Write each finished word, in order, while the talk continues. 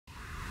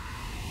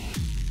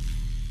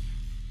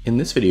In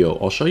this video,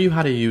 I'll show you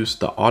how to use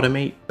the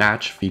Automate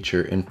Batch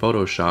feature in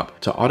Photoshop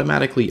to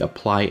automatically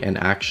apply an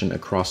action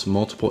across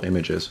multiple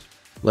images.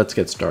 Let's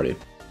get started.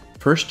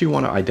 First, you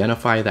want to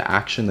identify the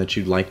action that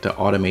you'd like to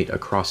automate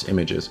across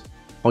images.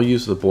 I'll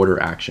use the border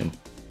action.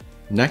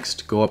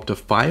 Next, go up to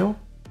File,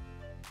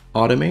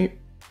 Automate,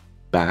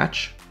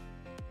 Batch.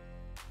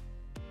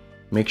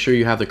 Make sure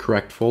you have the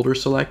correct folder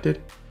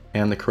selected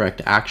and the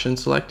correct action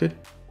selected.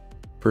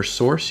 For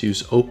source,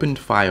 use opened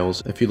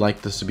files if you'd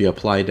like this to be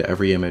applied to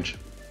every image.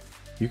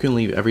 You can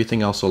leave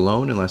everything else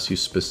alone unless you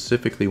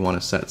specifically want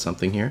to set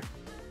something here.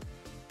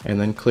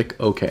 And then click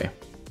OK.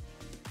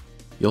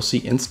 You'll see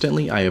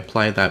instantly I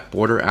applied that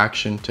border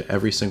action to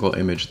every single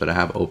image that I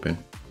have open.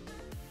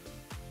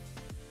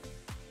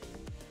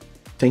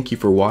 Thank you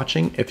for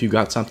watching. If you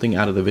got something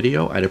out of the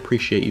video, I'd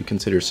appreciate you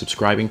consider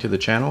subscribing to the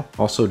channel,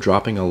 also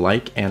dropping a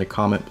like and a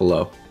comment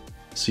below.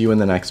 See you in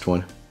the next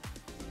one.